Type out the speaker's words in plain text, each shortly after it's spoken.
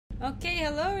Okay,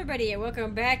 hello everybody, and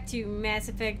welcome back to Mass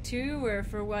Effect 2, where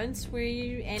for once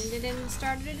we ended and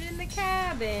started it in the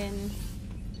cabin,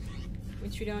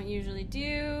 which we don't usually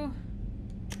do.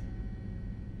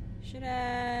 Should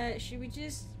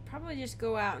we probably just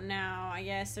go out now? I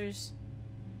guess I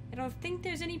don't think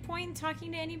there's any point in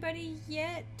talking to anybody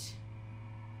yet.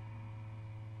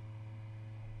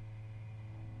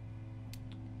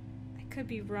 I could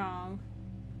be wrong.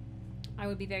 I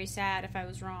would be very sad if I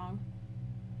was wrong.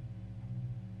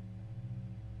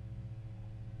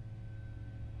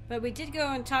 But we did go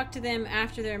and talk to them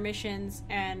after their missions,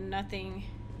 and nothing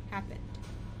happened.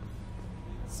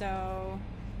 So...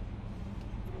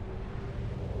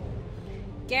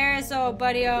 Garrus, old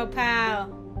buddy, old pal.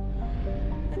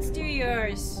 Let's do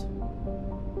yours.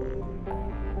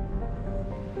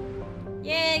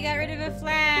 Yay, got rid of a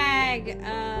flag!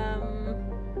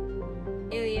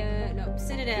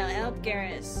 Citadel, help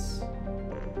Garrus.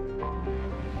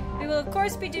 We will of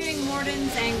course be doing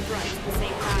Mordins and Grunts at the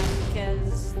same time,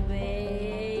 because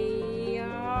they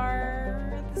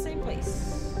are at the same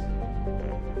place.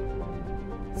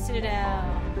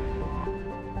 Citadel.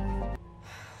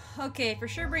 Okay, for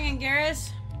sure bringing Garrus.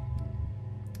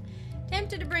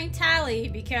 Tempted to bring Tali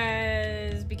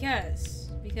because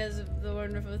of the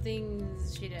wonderful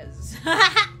things she does.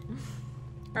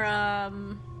 Or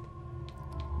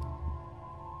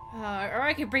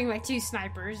I could bring my two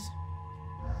snipers.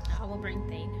 I will bring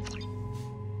Thane.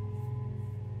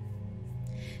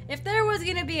 If there was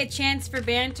gonna be a chance for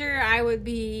banter, I would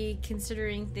be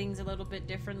considering things a little bit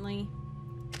differently.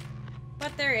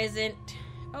 But there isn't.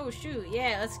 Oh shoot,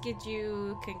 yeah, let's get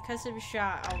you concussive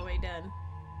shot all the way done.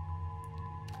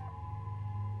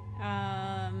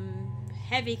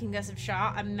 Heavy concussive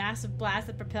shot, a massive blast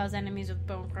that propels enemies with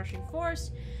bone-crushing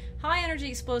force. High energy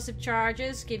explosive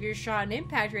charges give your shot an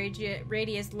impact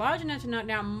radius large enough to knock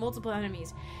down multiple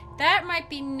enemies. That might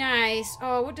be nice.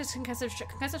 Oh, what does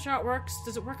concussive shot works?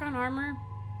 Does it work on armor?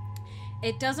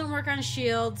 It doesn't work on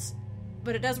shields,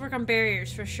 but it does work on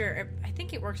barriers for sure. I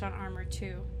think it works on armor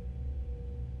too.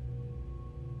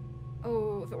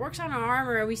 Oh, if it works on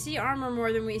armor, we see armor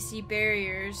more than we see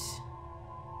barriers.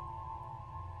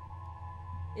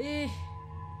 Eh.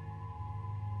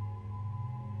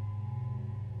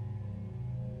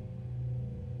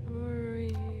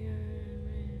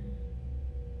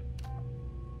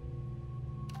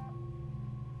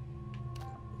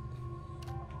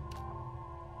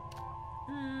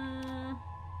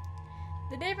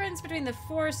 The difference between the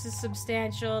force is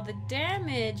substantial. The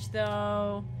damage,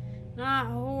 though, not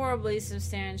horribly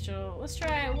substantial. We'll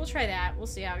try that. We'll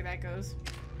see how that goes.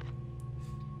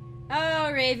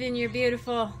 Oh, Raven, you're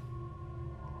beautiful.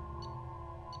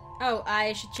 Oh,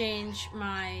 I should change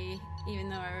my... Even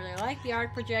though I really like the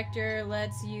arc projector,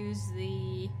 let's use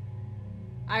the...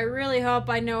 I really hope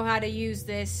I know how to use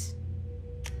this.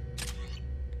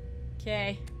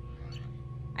 Okay.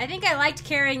 I think I liked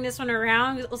carrying this one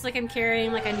around. It looks like I'm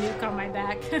carrying like a nuke on my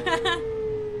back.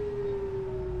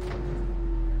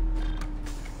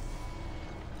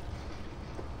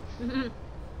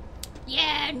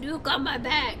 Yeah, nuke on my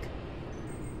back.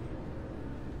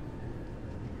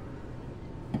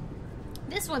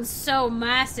 This one's so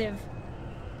massive.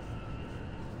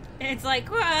 It's like,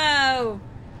 whoa! I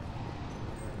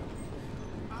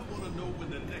want to know when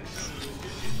the next shuttle will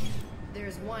get here.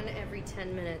 There's one every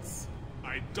 10 minutes.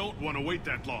 I don't want to wait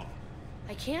that long.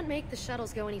 I can't make the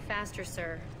shuttles go any faster,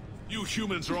 sir. You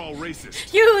humans are all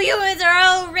racist. You humans are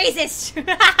all racist!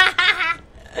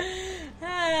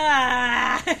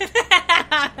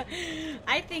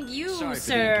 I think you,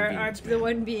 sir, are the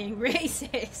one being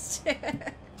racist.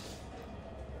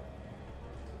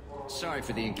 Sorry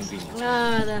for the inconvenience.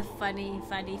 Oh, the funny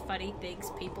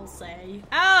things people say.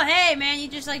 Oh, hey, man, you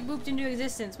just, like, booped into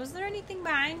existence. Was there anything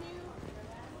behind you?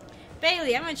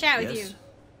 Bailey, I'm gonna chat with you.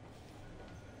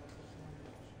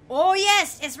 Oh,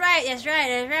 yes! That's right, that's right,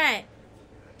 that's right.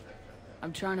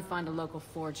 I'm trying to find a local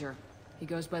forger. He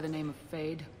goes by the name of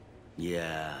Fade.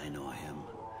 Yeah, I know him.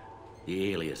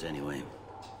 The alias, anyway.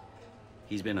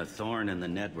 He's been a thorn in the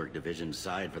network division's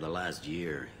side for the last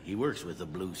year. He works with the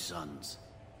Blue Suns.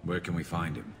 Where can we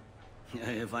find him?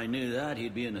 If I knew that,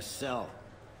 he'd be in a cell.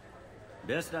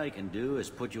 Best I can do is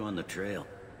put you on the trail.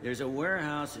 There's a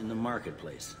warehouse in the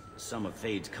marketplace. Some of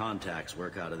Fade's contacts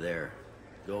work out of there.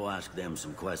 Go ask them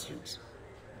some questions.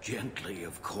 Gently,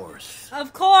 of course.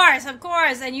 Of course, of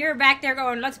course. And you're back there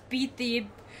going, let's beat the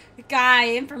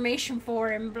guy, information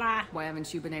for him, blah. Why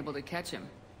haven't you been able to catch him?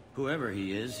 Whoever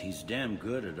he is, he's damn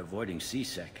good at avoiding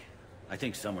CSEC. I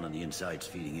think someone on the inside's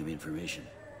feeding him information.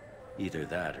 Either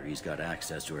that, or he's got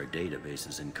access to our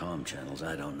databases and comm channels.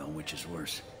 I don't know which is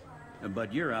worse.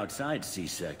 But you're outside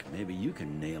CSEC. Maybe you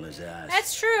can nail his ass.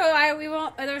 That's true. We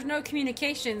won't. There's no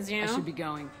communications, you know. I should be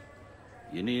going.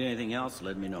 You need anything else,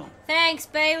 let me know. Thanks,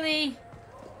 Bailey.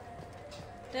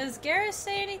 Does Garrus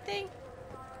say anything?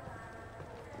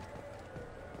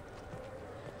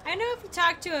 I know if you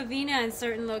talk to Avina in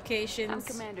certain locations. I'm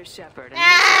Commander Shepard.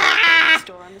 Ah!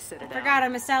 Store on the Citadel. I forgot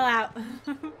I'm a sellout.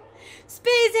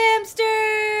 Space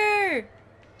hamster!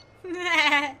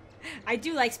 I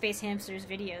do like Space Hamster's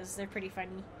videos. They're pretty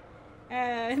funny.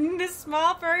 This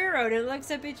small furry rodent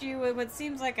looks up at you with what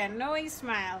seems like a knowing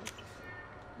smile.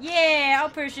 Yeah, I'll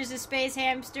purchase a Space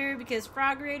Hamster because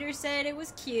Frog Raider said it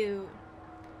was cute.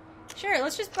 Sure,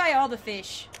 let's just buy all the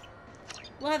fish.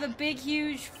 We'll have a big,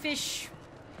 huge fishy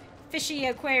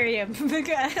aquarium.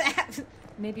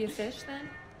 Maybe a fish, then?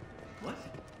 What?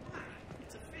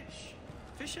 It's a fish.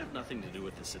 Fish have nothing to do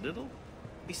with the Citadel.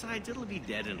 Besides, it'll be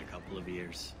dead in a couple of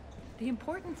years. The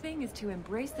important thing is to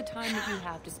embrace the time that you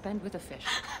have to spend with a fish.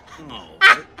 Oh,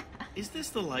 but is this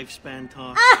the lifespan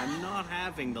talk? I'm not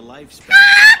having the lifespan.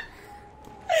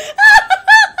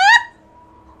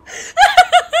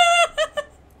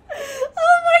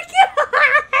 Oh my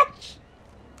gosh!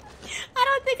 I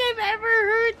don't think I've ever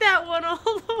heard that one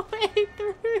all the way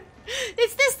through.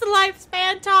 Is this the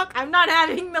lifespan talk? I'm not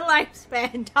having the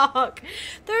lifespan talk.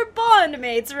 They're bond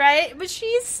mates, right? But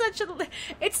she's such a...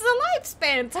 It's the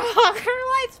lifespan talk. Her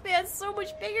lifespan's so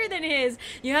much bigger than his.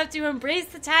 You have to embrace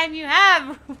the time you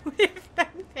have with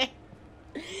them.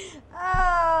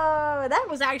 Oh, that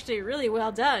was actually really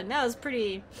well done. That was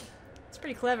pretty... It's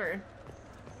pretty clever.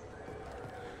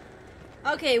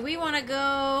 Okay, we want to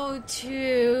go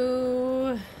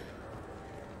to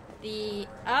the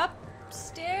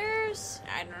upstairs.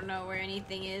 I don't know where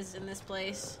anything is in this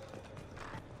place.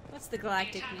 What's the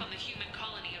galactic news? The human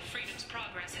colony of Freedom's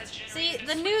Progress has See,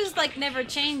 the news like never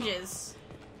changes.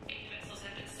 8 vessels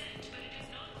have been sent, but it is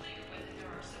not clear whether there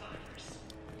are survivors.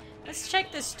 Let's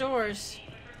check the stores.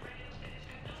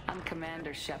 I'm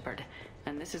Commander Shepard,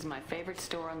 and this is my favorite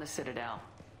store on the Citadel.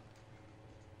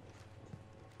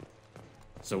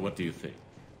 So what do you think?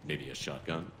 Maybe a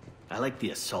shotgun? I like the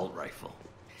assault rifle.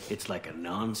 It's like a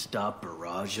non-stop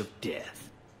barrage of death.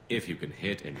 If you can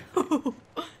hit anything.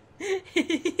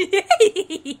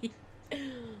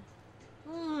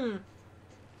 One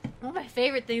of my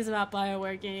favorite things about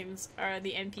BioWare games are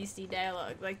the NPC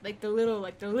dialogue, like the little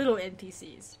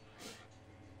NPCs.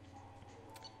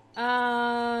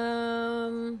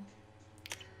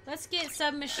 Let's get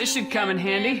submachine. This should come in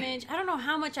handy. Damage. I don't know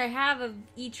how much I have of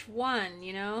each one,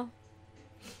 you know?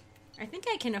 I think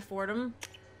I can afford them.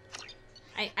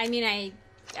 I mean, I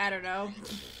don't know.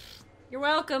 You're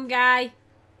welcome, guy.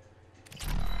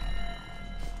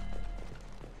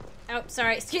 Oh,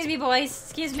 sorry. Excuse me, boys.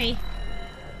 Excuse me.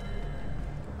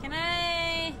 Can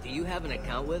I... Do you have an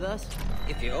account with us?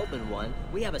 If you open one,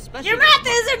 we have a special... Your mouth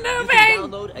isn't moving! You can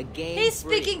download a game He's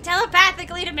free. speaking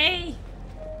telepathically to me.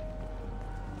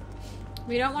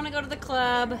 We don't want to go to the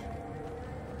club.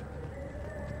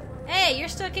 Hey, you're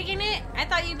still kicking it? I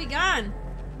thought you'd be gone.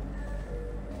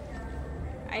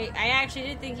 I actually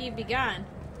did think you'd be gone.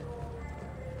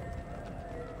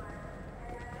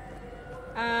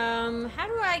 How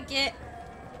do I get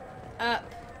up?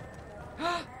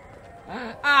 Oh,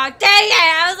 dang it!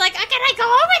 I was like, can I go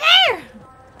over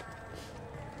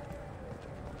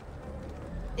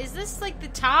there? Is this like the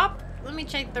top? Let me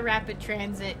check the rapid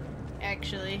transit,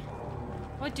 actually.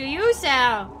 What do you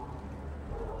sell?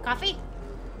 Coffee?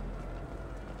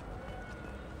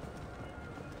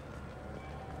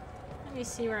 Let me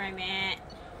see where I'm at.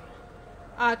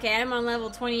 Okay, I'm on level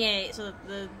 28, so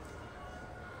the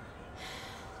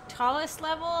tallest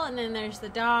level, and then there's the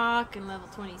dock, and level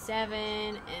 27,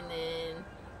 and then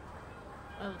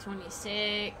level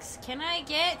 26. Can I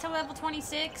get to level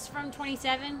 26 from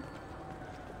 27?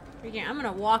 Freaking, I'm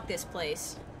gonna walk this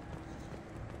place.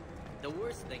 The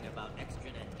worst thing about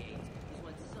extranet games is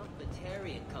when some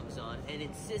Vakarian comes on and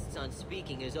insists on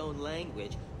speaking his own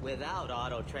language without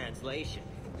auto-translation.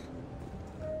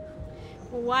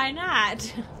 Well, why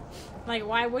not? Like,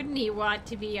 why wouldn't he want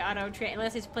to be auto-trained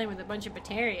unless he's playing with a bunch of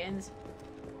Batarians?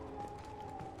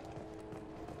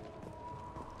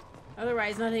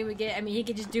 Otherwise, nothing would get. I mean, he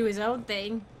could just do his own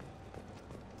thing.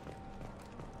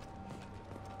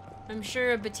 I'm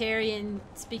sure a Batarian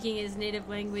speaking his native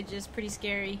language is pretty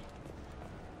scary.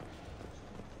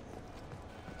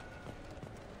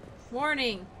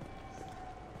 Warning!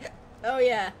 Oh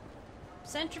yeah.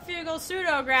 Centrifugal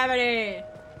pseudo-gravity!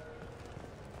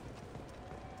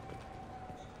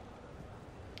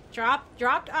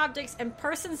 Dropped objects and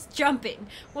persons jumping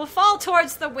will fall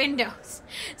towards the windows.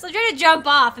 So try to jump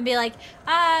off and be like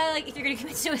if you're gonna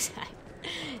commit suicide.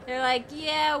 They're like,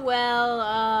 yeah, well,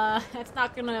 that's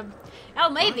not gonna... Oh,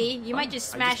 maybe. You might just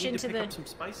smash I just into need to pick the... up some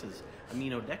spices.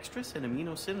 Amino-dextrous and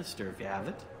amino-sinister, if you have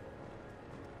it.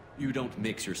 You don't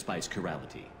mix your spice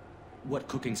chirality. What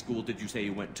cooking school did you say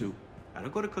you went to? I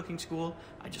don't go to cooking school.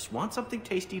 I just want something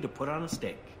tasty to put on a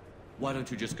steak. Why don't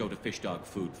you just go to Fish Dog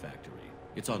Food Factory?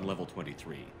 It's on level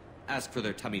 23. Ask for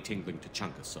their tummy-tingling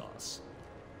tachanka sauce.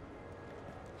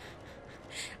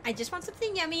 I just want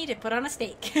something yummy to put on a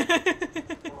steak.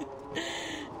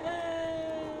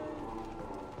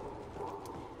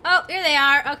 Oh, here they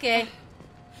are. Okay.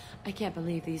 I can't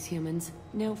believe these humans.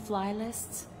 No fly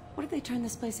lists? What did they turn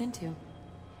this place into?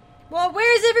 Well,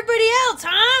 where's everybody else,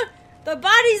 huh? The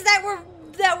bodies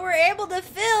that we're able to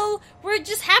fill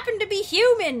just happened to be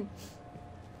human.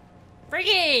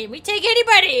 Freaking, we take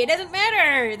anybody. It doesn't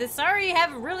matter. The Sorry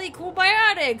have really cool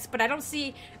biotics, but I don't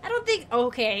think.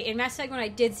 Okay, in that segment, I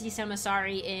did see some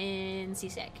Asari in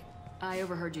CSEC. I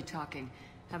overheard you talking.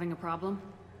 Having a problem?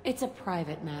 It's a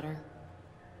private matter.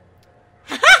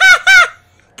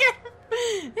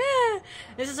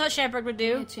 This is what Shepard would do.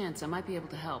 Give me a chance, I might be able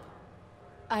to help.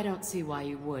 I don't see why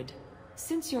you would.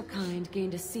 Since your kind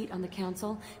gained a seat on the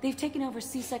council, they've taken over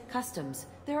CSEC customs.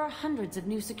 There are hundreds of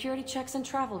new security checks and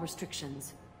travel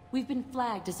restrictions. We've been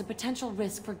flagged as a potential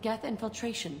risk for Geth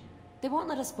infiltration. They won't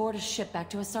let us board a ship back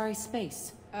to Asari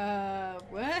space.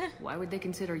 What? Why would they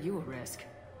consider you a risk?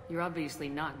 You're obviously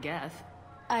not Geth.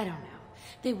 I don't know.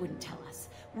 They wouldn't tell us.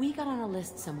 We got on a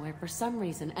list somewhere for some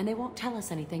reason, and they won't tell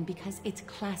us anything because it's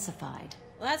classified.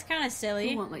 Well, that's kind of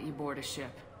silly. Who won't let you board a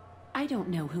ship? I don't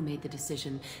know who made the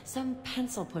decision. Some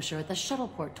pencil pusher at the shuttle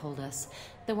port told us.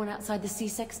 The one outside the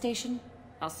CSEC station?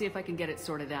 I'll see if I can get it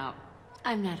sorted out.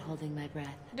 I'm not holding my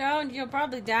breath. Don't, you'll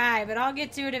probably die, but I'll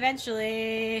get to it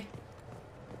eventually.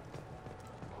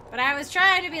 But I was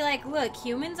trying to be like, look,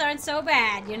 humans aren't so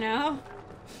bad, you know?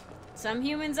 Some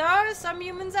humans are, some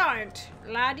humans aren't.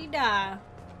 La-di-da.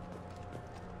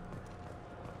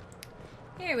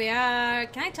 Here we are.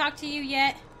 Can I talk to you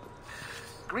yet?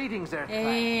 Greetings, Earth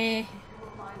Hey. You will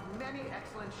find many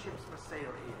excellent ships for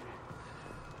sale here.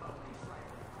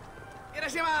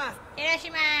 Irashimasu!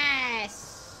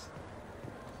 Irashimasu!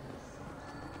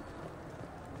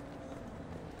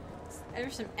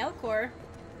 There's some Elcor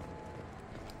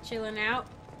chilling out.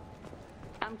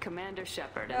 I'm Commander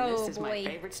Shepard, and this is my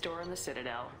favorite store in the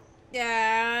Citadel.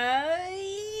 That's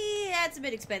a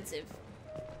bit expensive.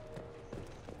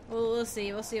 Well, we'll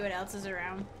see. We'll see what else is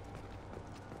around.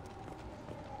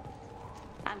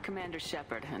 I'm Commander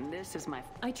Shepard, and this is my...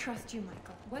 I trust you,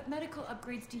 Michael. What medical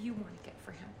upgrades do you want to get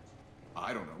for him?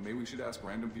 I don't know. Maybe we should ask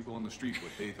random people on the street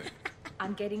what they think.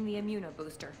 I'm getting the immuno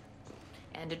booster.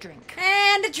 And a drink.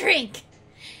 And a drink!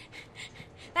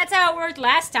 That's how it worked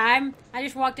last time. I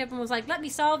just walked up and was like, let me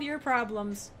solve your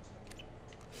problems.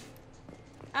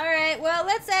 Alright, well,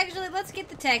 let's get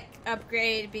the tech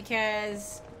upgrade,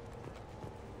 because...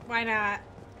 why not?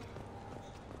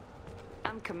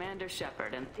 I'm Commander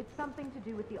Shepard, and... It's something to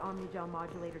do with the Omnigel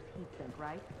modulator's heatsink,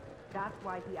 right? That's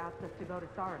why he asked us to go to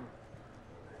Sarin.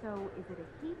 So, is it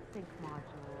a heatsink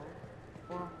module,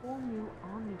 or a whole new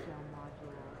Omnigel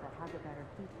module that has a better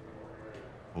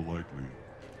heatsink? Politely.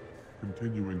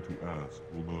 Continuing to ask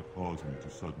will not cause me to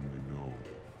suddenly know.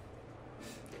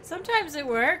 Sometimes it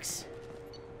works.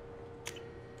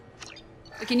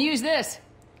 We can use this.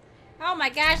 Oh my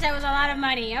gosh, that was a lot of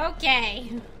money.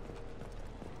 Okay.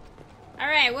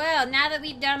 Alright, well, now that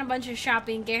we've done a bunch of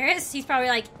shopping, Garrus, he's probably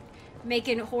like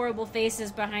making horrible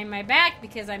faces behind my back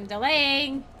because I'm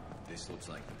delaying. This looks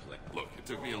like the place. Look, it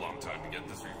took me a long time to get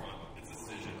this refund. It's a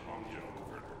decision on the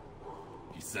converter.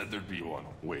 He said there'd be one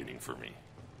waiting for me.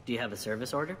 Do you have a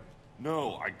service order?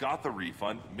 No, I got the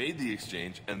refund, made the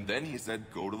exchange, and then he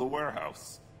said go to the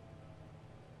warehouse.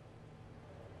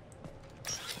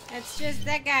 That's just,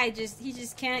 that guy he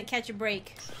just can't catch a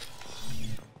break.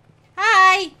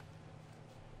 Hi!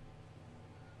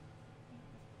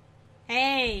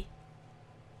 Hey.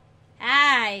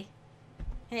 Hi.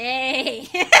 Hey.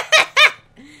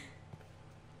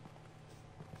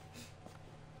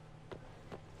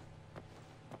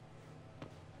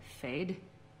 Fade?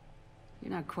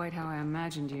 You're not quite how I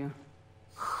imagined you.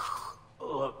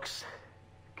 Looks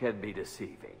can be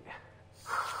deceiving.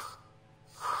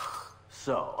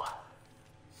 So,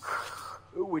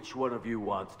 which one of you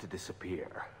wants to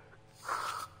disappear?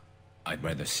 I'd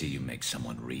rather see you make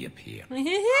someone reappear.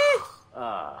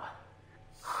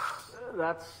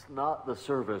 That's not the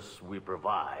service we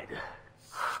provide.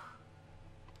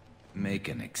 Make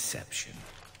an exception.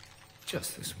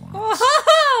 Just this once.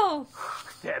 Whoa!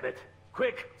 Damn it.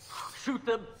 Quick! Shoot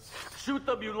them! Shoot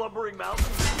them, you lumbering mountains!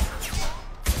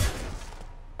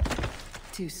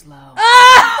 too slow.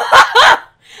 I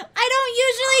don't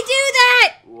usually do that!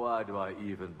 Why do I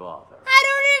even bother? I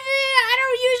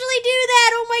don't usually do that!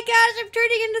 Oh my gosh, I'm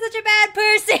turning into such a bad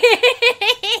person!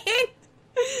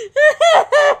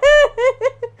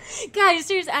 Guys,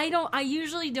 seriously, I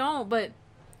usually don't, but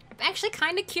I'm actually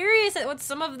kind of curious at what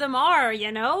some of them are,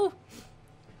 you know?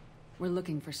 We're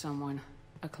looking for someone.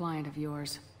 A client of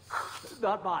yours.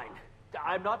 Not mine.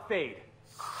 I'm not Fade.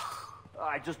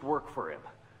 I just work for him.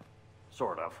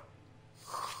 Sort of.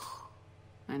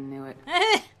 I knew it.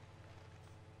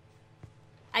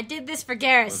 I did this for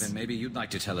Garrus. Well, then maybe you'd like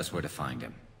to tell us where to find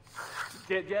him.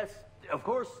 Yes, of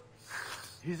course.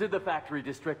 He's in the factory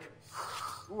district.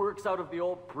 Works out of the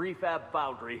old prefab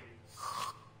foundry.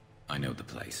 I know the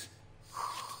place.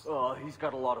 Oh, he's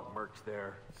got a lot of mercs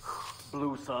there.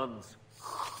 Blue Suns.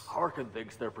 Harkin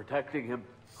thinks they're protecting him.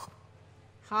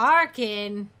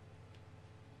 Harkin?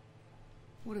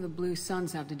 What do the Blue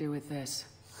Suns have to do with this?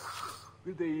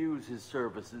 They use his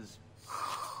services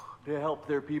to help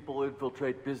their people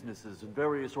infiltrate businesses and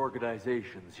various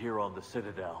organizations here on the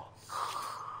Citadel.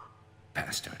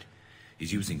 Bastard.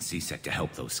 He's using CSEC to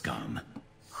help those scum.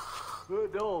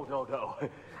 No.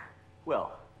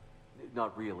 Well,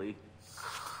 not really.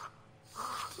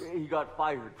 He got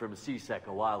fired from CSEC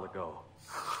a while ago,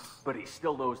 but he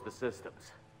still knows the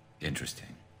systems.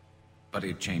 Interesting. But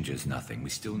it changes nothing. We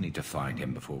still need to find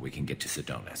him before we can get to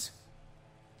Sedonis.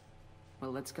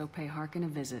 Well, let's go pay Harkin a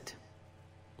visit.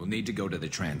 We'll need to go to the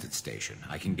transit station.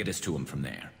 I can get us to him from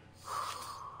there.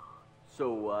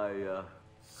 So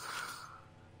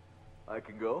I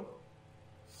can go?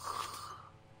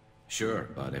 Sure,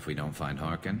 but if we don't find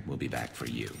Harkin, we'll be back for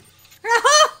you.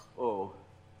 Oh,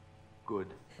 good.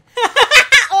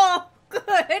 Oh, good.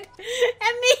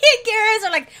 And me and Garrus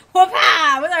are like,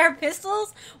 whoop-ah, with our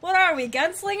pistols. What are we,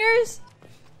 gunslingers?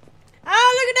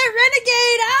 Ah, look at that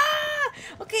renegade! Ah!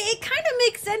 Okay, it kind of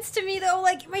makes sense to me, though.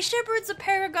 Like, my shepherd's a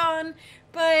paragon,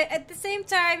 but at the same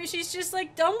time, she's just,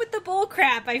 like, done with the bull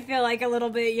crap, I feel like, a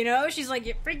little bit, you know? She's like,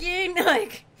 you're freaking,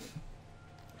 like,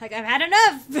 I've had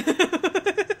enough.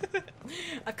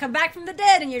 I've come back from the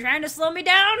dead, and you're trying to slow me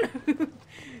down?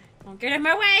 Don't get in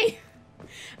my way.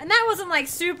 And that wasn't, like,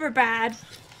 super bad.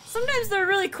 Sometimes they're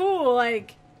really cool,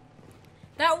 like...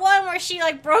 That one where she,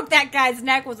 like, broke that guy's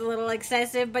neck was a little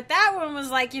excessive, but that one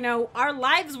was like, you know, our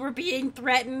lives were being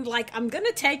threatened, like, I'm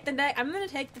gonna take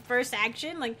the first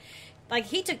action, like,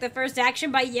 he took the first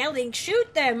action by yelling,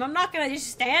 shoot them, I'm not gonna just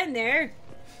stand there.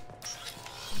 Just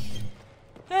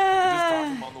talked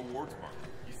him on the wards mark.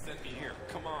 You sent me here.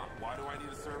 Come on, why do I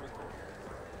need a service call?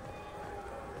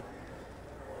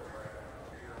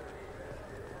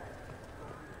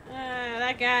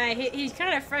 That guy, he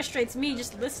kind of frustrates me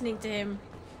just listening to him.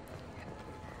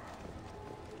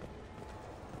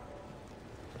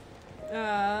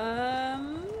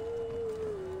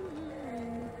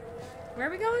 Where are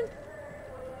we going?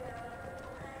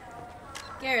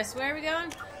 Garrus, where are we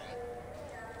going?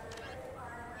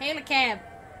 Hail a cab.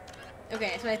 Okay,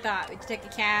 that's what I thought. We could take a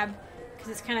cab, because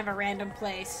it's kind of a random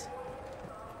place.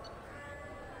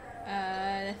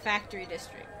 The factory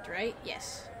district, right?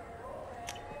 Yes.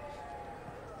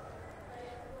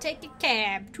 Take a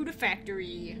cab to the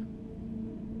factory.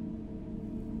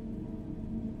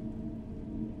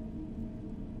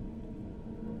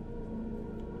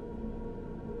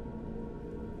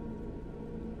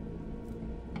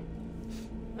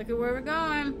 Look at where we're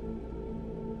going.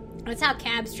 That's how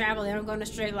cabs travel. They don't go in a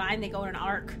straight line. They go in an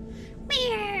arc.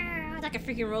 It's like a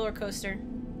freaking roller coaster.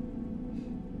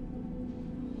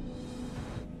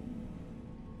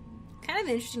 Kind of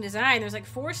an interesting design. There's like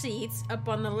 4 seats up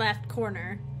on the left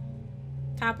corner.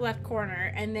 Top left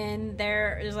corner. And then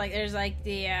there's like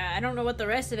the, I don't know what the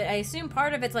rest of it, I assume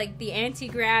part of it's like the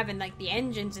anti-grav and like the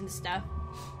engines and stuff.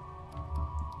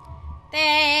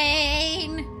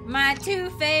 Thane! My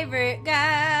 2 favorite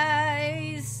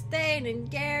guys! Thane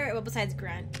and Garrett. Well, besides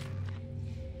Grunt.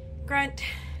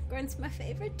 Grunt's my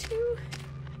favorite too.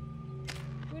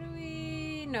 What do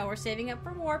we... No, we're saving up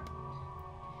for warp.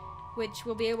 Which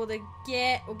we'll be able to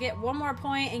get... We'll get 1 more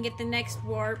point and get the next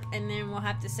warp. And then we'll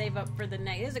have to save up for the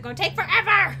next... This is going to take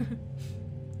forever!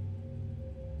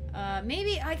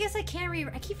 Maybe... I guess I can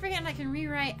rewrite... I keep forgetting I can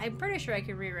rewrite... I'm pretty sure I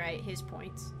can rewrite his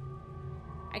points.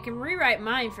 I can rewrite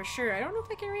mine for sure. I don't know if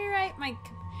I can rewrite my...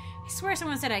 I swear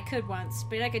someone said I could once,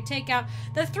 but I could take out...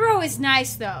 The throw is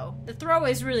nice, though. The throw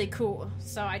is really cool,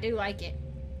 so I do like it.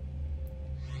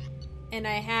 And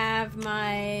I have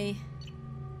my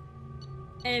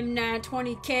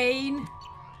M920 Kane.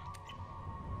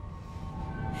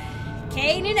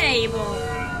 Kane and Abel.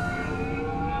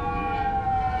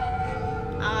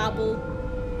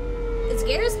 Is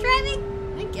Garrus driving?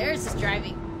 think Garrus is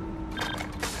driving.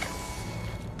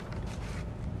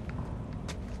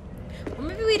 Or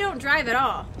maybe we don't drive at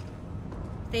all.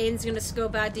 Thane's gonna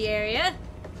scope out the area.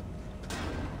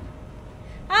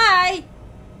 Hi!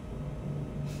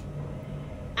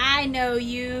 I know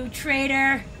you,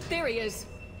 traitor. There he is.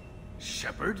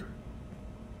 Shepard?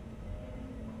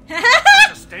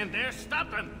 Just stand there. Stop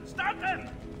them! Stop them!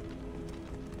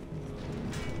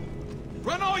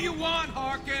 Run all you want,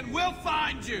 Harkin. We'll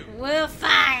find you. We'll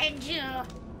find you.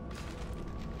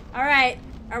 All right.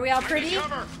 Are we all pretty?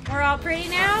 We're all pretty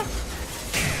now?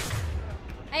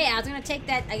 Hey, I was gonna take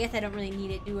that. I guess I don't really need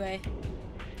it, do I?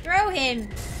 Throw him.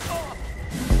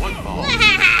 One ball.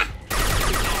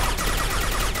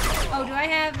 Oh, do I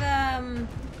have,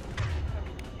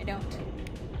 I don't.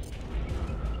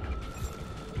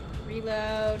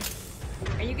 Reload.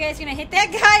 Are you guys gonna hit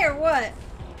that guy or what?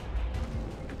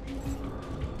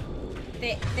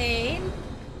 Thane?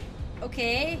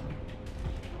 Okay.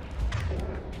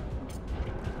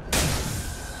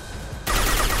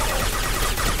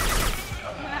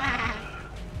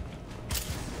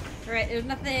 Alright, there's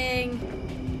nothing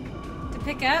to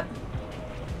pick up.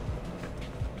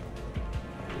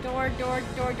 Door.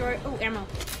 Oh, ammo.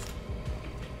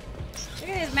 Look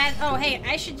at this mad. Oh, hey,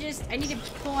 I need to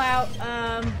pull out,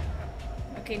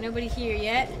 okay, nobody here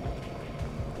yet.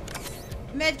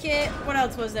 Medkit. What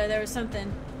else was there? There was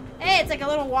something. Hey, it's like a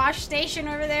little wash station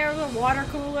over there, a little water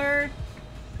cooler.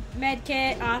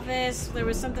 Medkit, office. There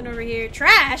was something over here.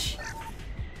 Trash?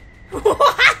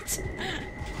 What?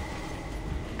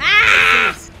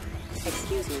 Ah!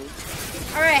 Excuse me.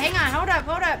 Alright, hang on.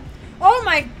 Hold up. Oh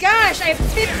my gosh, I have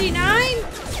 59?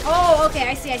 Oh, okay,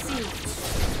 I see.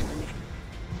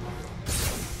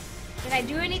 Did I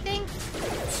do anything?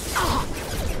 Oh.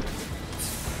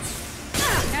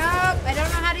 Nope, I don't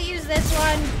know how to use this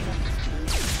one.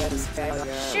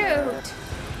 Shoot!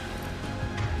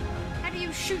 How do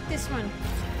you shoot this one?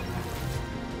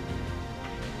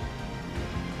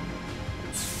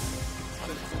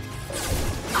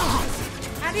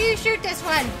 How do you shoot this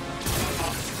one?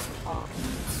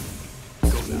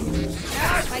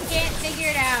 Nope, I can't figure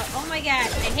it out. Oh my god,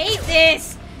 I hate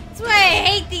this! That's why I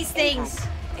hate these things.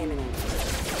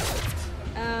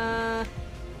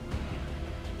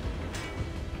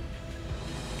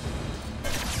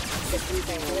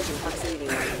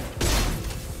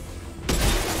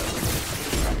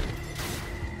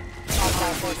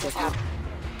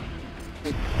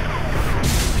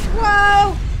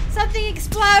 Whoa! Something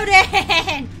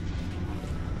exploded!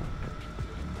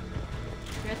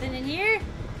 Nothing in here?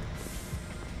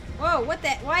 Whoa, what the?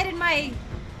 Why did my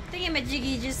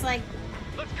thingamajiggy just like...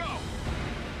 Let's go!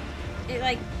 It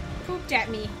like pooped at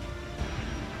me.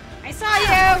 I saw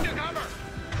you!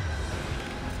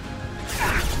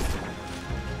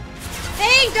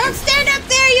 Hey, don't stand up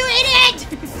there, you idiot!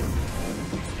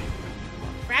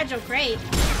 Fragile crate.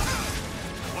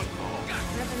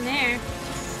 Nothing there.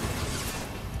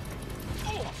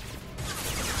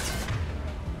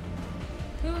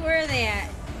 Who were they at?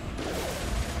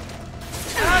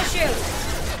 Oh shoot!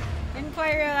 Didn't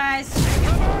quite realize.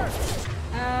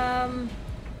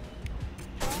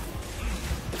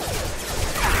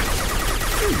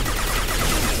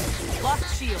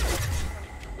 Lost shield.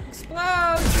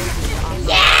 Explode!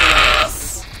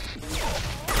 Yes!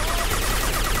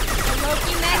 The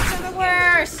Loki mechs are the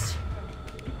worst.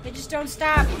 They just don't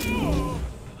stop.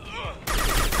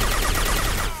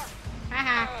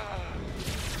 Haha.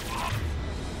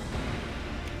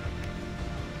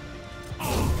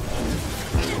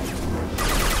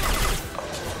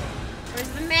 Where's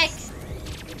the mech?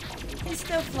 He's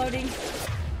still floating.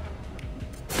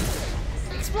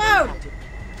 Explode!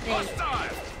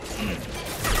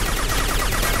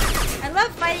 I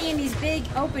love fighting in these big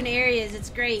open areas. It's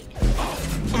great.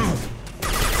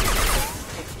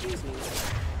 Excuse me.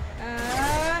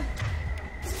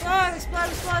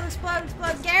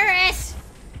 Explode, Garrus!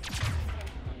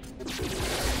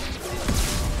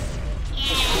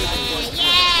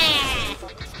 Yeah!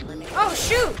 Oh,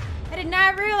 shoot! I did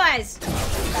not realize.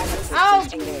 Oh,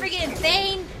 friggin'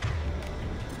 Thane!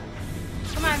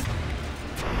 Come on.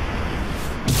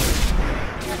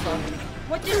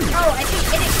 What did... Oh, I think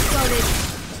it exploded.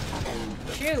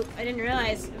 Shoot, I didn't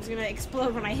realize it was gonna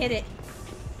explode when I hit it.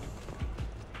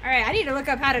 Alright, I need to look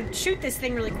up how to shoot this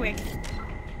thing really quick.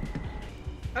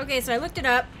 Okay, so I looked it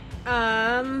up.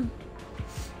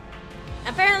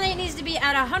 Apparently it needs to be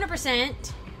at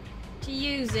 100% to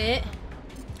use it.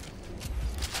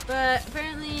 But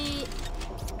apparently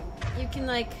you can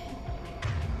like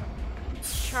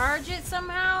charge it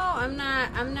somehow. I'm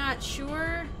not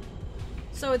sure.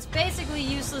 So it's basically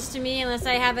useless to me unless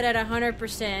I have it at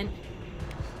 100%.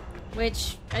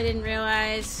 which I didn't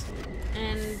realize,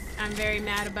 and I'm very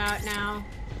mad about now.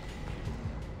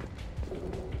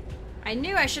 I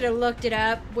knew I should have looked it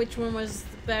up, which one was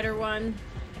the better one.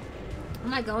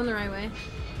 Am I going the right way?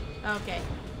 Okay.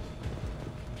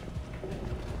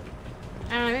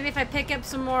 I don't know, maybe if I pick up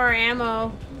some more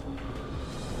ammo.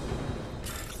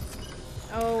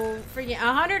 Oh, freaking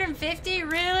 150?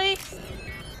 Really?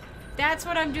 That's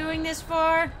what I'm doing this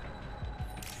for?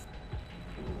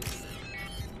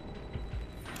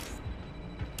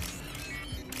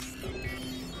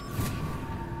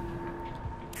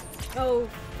 Oh,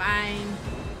 fine.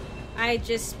 I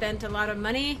just spent a lot of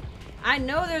money. I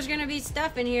know there's gonna be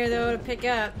stuff in here, though, to pick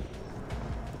up.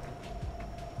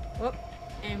 Whoop.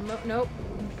 And nope.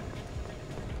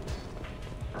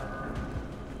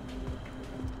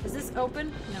 Is this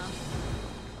open? No.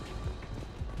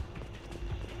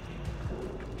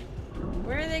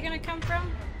 Where are they gonna come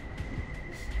from?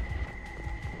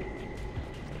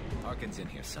 Harkin's in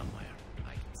here somewhere.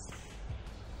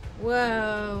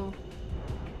 Whoa.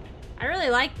 I really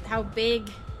like how big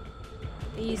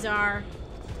these are.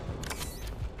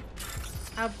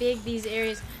 How big these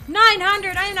areas.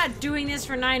 900! I'm not doing this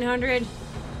for 900.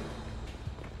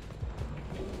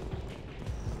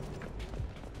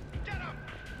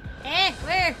 Eh,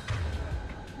 where?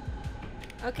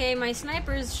 Okay, my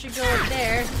snipers should go up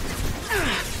there.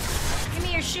 Give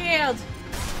me your shield.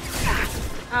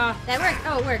 Oh, that worked.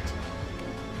 Oh, it worked.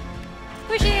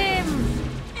 Push him!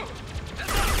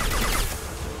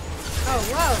 Oh,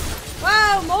 whoa.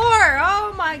 Whoa, more!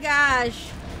 Oh my gosh.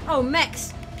 Oh,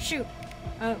 mechs. Shoot.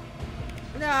 Oh.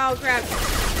 No, crap.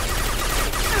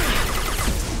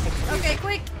 Okay,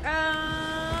 quick.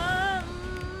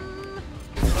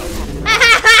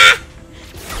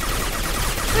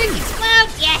 Quick,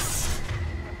 explode! Yes!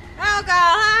 Oh,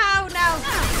 God. Oh, no.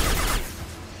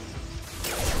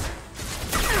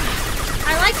 I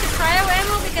like the cryo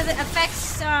ammo because it affects,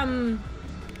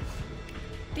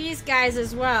 these guys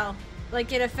as well.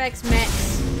 Like, it affects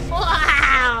mechs.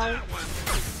 Wow!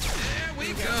 There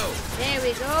we go. There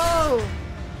we go.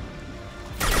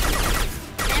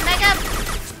 And back up.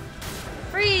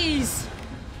 Freeze.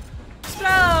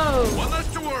 Explode. One less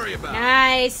to worry about.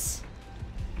 Nice.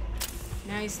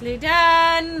 Nicely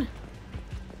done.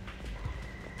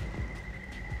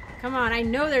 Come on, I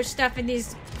know there's stuff in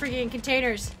these freaking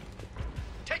containers.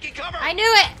 Taking cover. I knew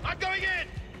it. I'm going in.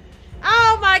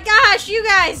 Oh my gosh, you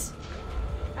guys.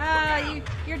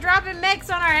 You're dropping mechs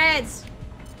on our heads.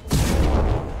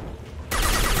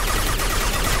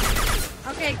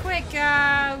 Okay, quick.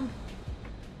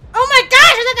 Oh my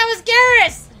gosh, I thought that was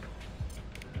Garrus!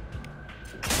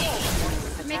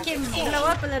 Make him blow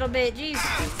up a little bit, jeez.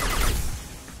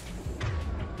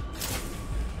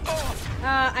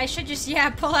 I should just,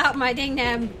 pull out my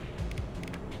ding-dam.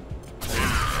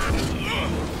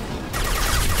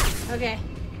 Okay.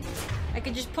 I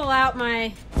could just pull out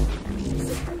my...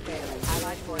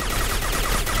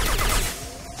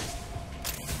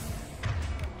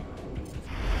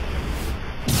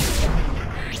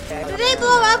 Do they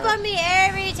blow up on me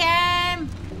every time?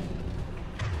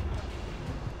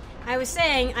 I was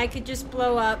saying I could just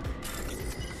blow up.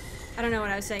 I don't know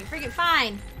what I was saying. Freaking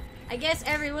fine. I guess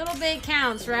every little bit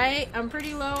counts, right? I'm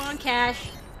pretty low on cash.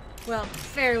 Well,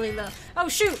 fairly low. Oh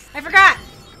shoot, I forgot.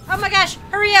 Oh my gosh,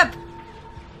 hurry up.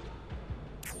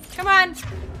 Come on.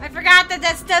 I forgot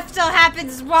that stuff still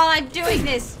happens while I'm doing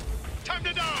this. Time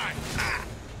to die.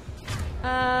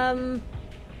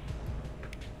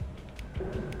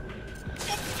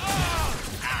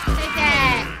 Take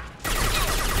that.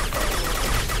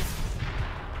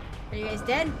 Are you guys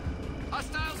dead?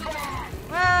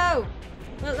 Whoa.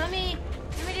 Well, let me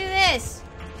do this.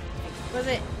 Was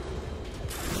it?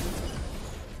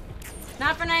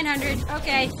 Not for 900.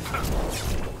 Okay.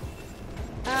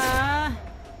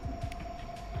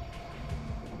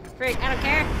 Great, I don't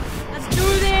care. Let's do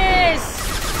this!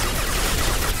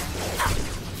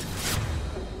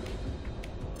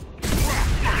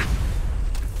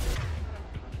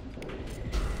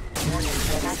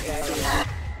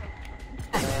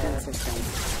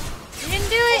 You didn't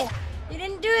do it! You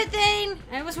didn't do it, Thane!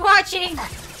 I was watching!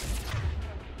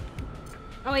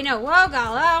 Oh wait, no. Whoa,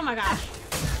 God. Oh my gosh.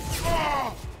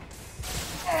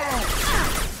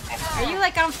 Are you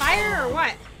like on fire or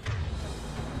what?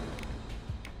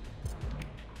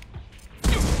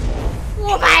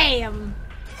 Whoa, bam!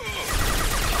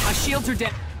 My shields are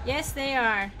dead. Yes, they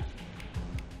are.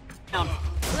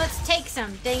 Let's take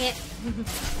some, dang it.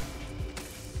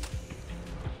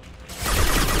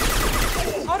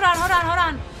 Hold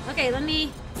on. Okay, let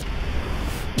me...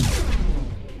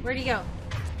 Where'd he go?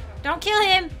 Don't kill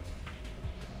him!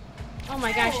 Oh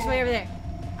my gosh, he's way over there.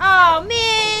 Oh,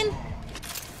 man!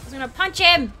 I was gonna punch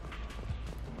him!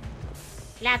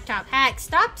 Laptop hack.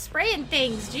 Stop spraying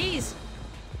things, jeez.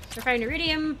 Refined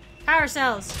iridium power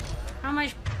cells. How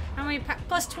many?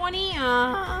 Plus 20?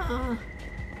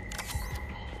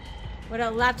 What a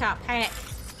laptop hack.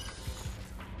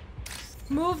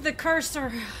 Move the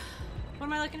cursor. What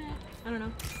am I looking at? I don't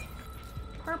know.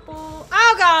 Purple.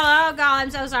 Oh god,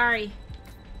 I'm so sorry.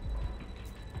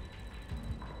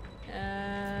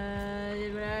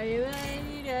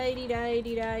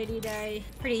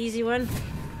 Pretty easy one.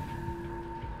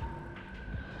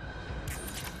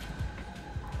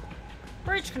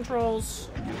 Bridge controls.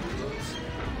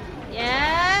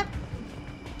 Yep.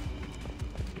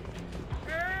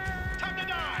 Time to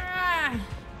die.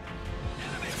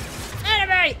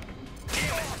 Enemy.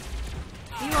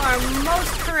 You are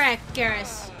most correct,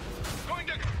 Garrus.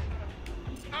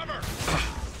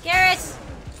 Garrus!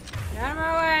 Get out of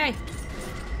my way!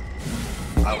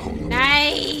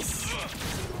 Nice!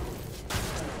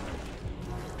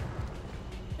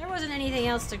 There wasn't anything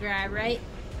else to grab, right?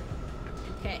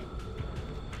 Okay.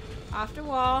 Off the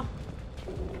wall.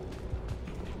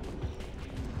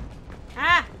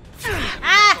 Ah!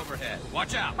 Ah! Overhead.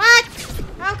 Watch out! What?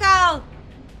 Oh, go!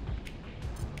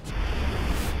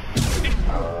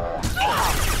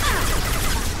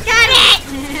 Got it!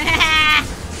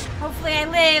 Hopefully I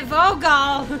live. Oh,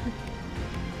 God.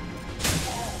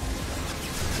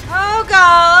 Oh,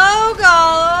 God. Oh,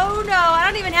 God. Oh, no. I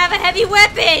don't even have a heavy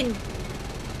weapon.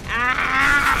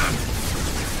 Ah!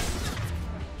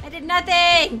 I did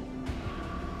nothing.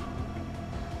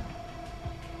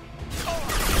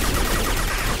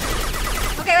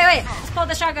 Okay, wait. Let's pull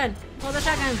the shotgun. Pull the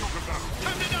shotgun.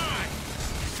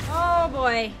 Oh,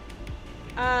 boy.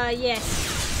 Yes.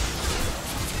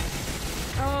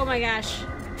 Oh my gosh.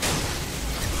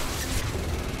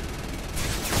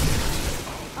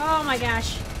 Oh my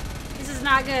gosh. This is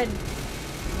not good.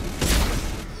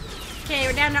 Okay,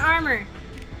 we're down to armor.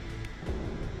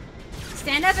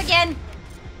 Stand up again.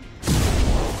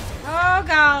 Oh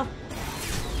god.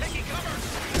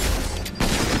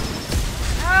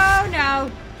 Oh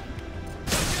no.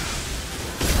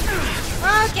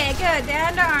 Okay, good.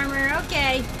 Down to armor.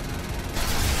 Okay.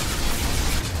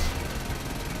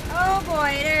 Oh boy,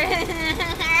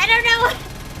 I don't know.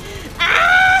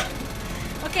 Ah!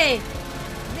 Okay,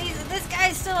 this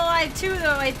guy's still alive too,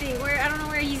 though. I think. I don't know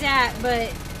where he's at,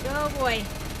 but oh boy.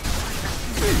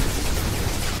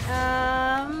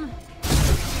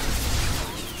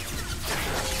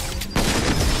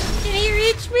 Can he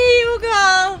reach me? Oh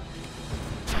god.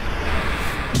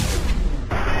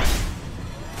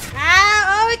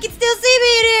 Ah! Oh, he can still see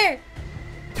me in here.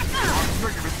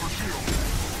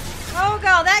 Oh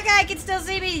god, that guy can still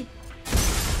see me.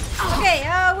 Okay,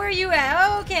 where are you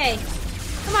at? Okay.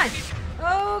 Come on.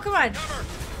 Oh, come on.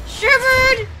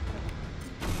 Shivered!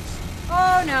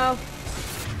 Oh no.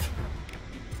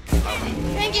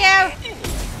 Thank you!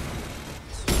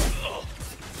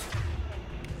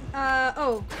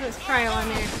 Oh, there's cryo on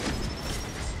there.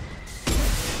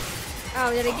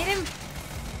 Oh, did I get him?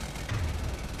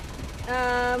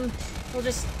 We'll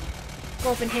just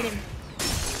go up and hit him.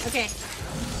 Okay.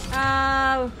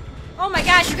 Oh my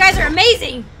gosh, you guys are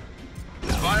amazing!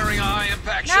 Firing a high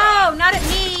impact no, shot. No, not at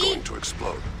me! It's going to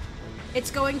explode.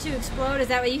 It's going to explode? Is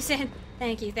that what you said?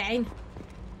 Thank you, Thane.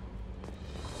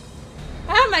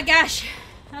 Oh my gosh.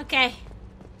 Okay.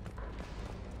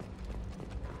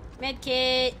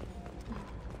 Medkit.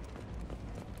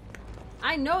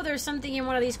 I know there's something in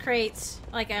one of these crates.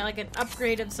 Like an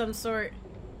upgrade of some sort.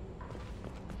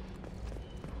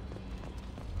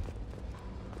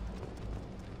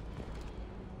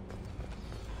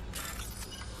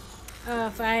 Oh,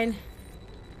 fine.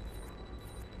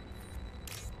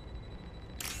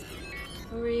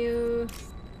 Who are you?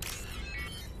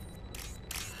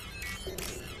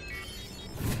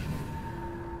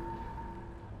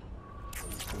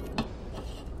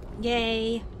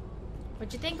 Yay.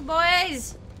 What you think,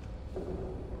 boys?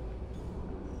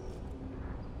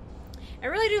 I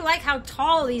really do like how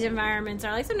tall these environments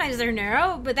are. Like, sometimes they're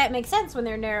narrow, but that makes sense when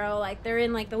they're narrow. Like, they're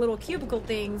in, like, the little cubicle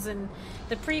things and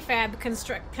the prefab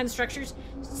constructions.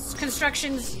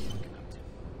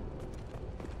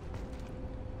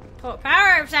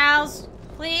 Power cells,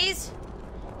 please.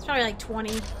 It's probably like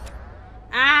 20.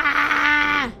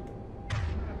 Ah!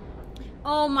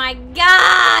 Oh my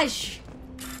gosh!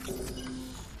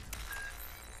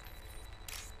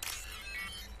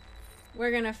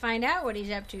 We're gonna find out what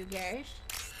he's up to, Garrus.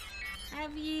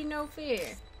 Have ye no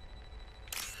fear.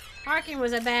 Harkin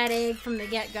was a bad egg from the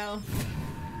get-go.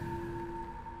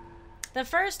 The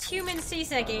first human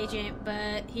CSEC agent,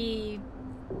 but he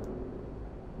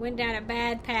Went down a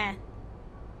bad path.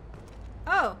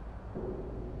 Oh.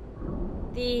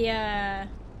 The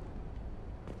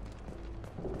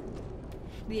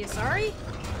Asari?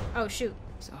 Oh, shoot.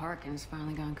 So Harkin's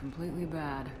finally gone completely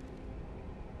bad.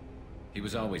 He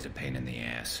was always a pain in the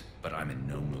ass, but I'm in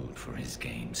no mood for his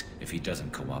games. If he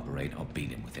doesn't cooperate, I'll beat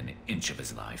him within an inch of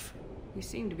his life. You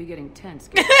seem to be getting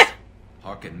tense.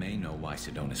 Harkin may know why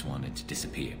Sidonis wanted to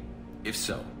disappear. If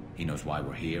so, he knows why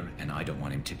we're here, and I don't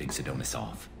want him tipping Sidonis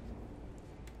off.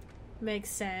 Makes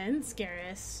sense,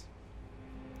 Garrus.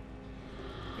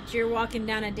 But you're walking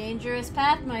down a dangerous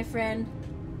path, my friend.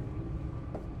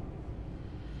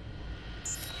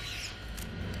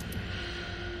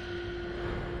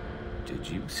 Did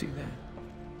you see that?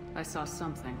 I saw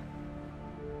something.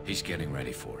 He's getting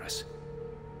ready for us.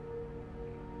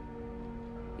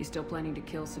 You still planning to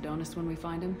kill Sidonis when we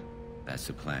find him? That's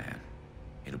the plan.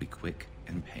 It'll be quick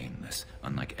and painless,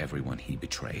 unlike everyone he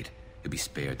betrayed. He'll be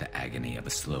spared the agony of a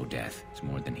slow death. It's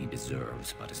more than he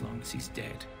deserves, but as long as he's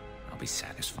dead, I'll be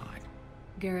satisfied.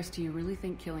 Garrus, do you really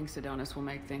think killing Sidonis will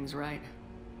make things right?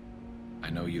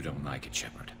 I know you don't like it,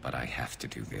 Shepard, but I have to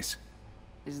do this.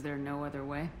 Is there no other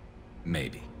way?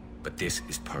 Maybe, but this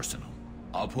is personal.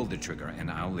 I'll pull the trigger and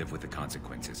I'll live with the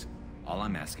consequences. All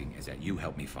I'm asking is that you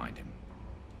help me find him.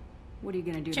 What are you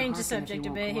gonna do Change to the Harkin if subject he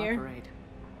a won't bit here. cooperate?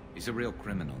 He's a real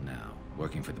criminal now,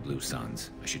 working for the Blue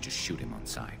Suns. I should just shoot him on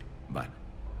sight. But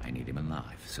I need him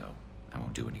alive, so I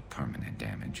won't do any permanent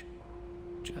damage.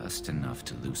 Just enough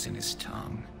to loosen his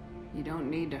tongue. You don't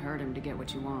need to hurt him to get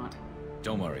what you want.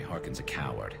 Don't worry, Harkin's a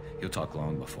coward. He'll talk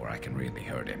long before I can really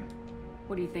hurt him.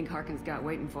 What do you think Harkin's got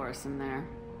waiting for us in there?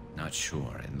 Not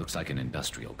sure. It looks like an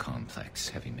industrial complex.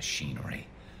 Heavy machinery.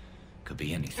 Could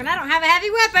be anything. And I don't have a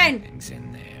heavy weapon! Things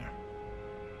in there.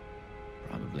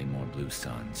 Probably more Blue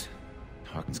Suns.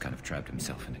 Harkin's kind of trapped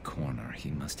himself in a corner.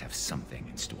 He must have something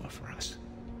in store for us.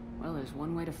 Well, there's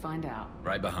one way to find out.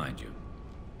 Right behind you.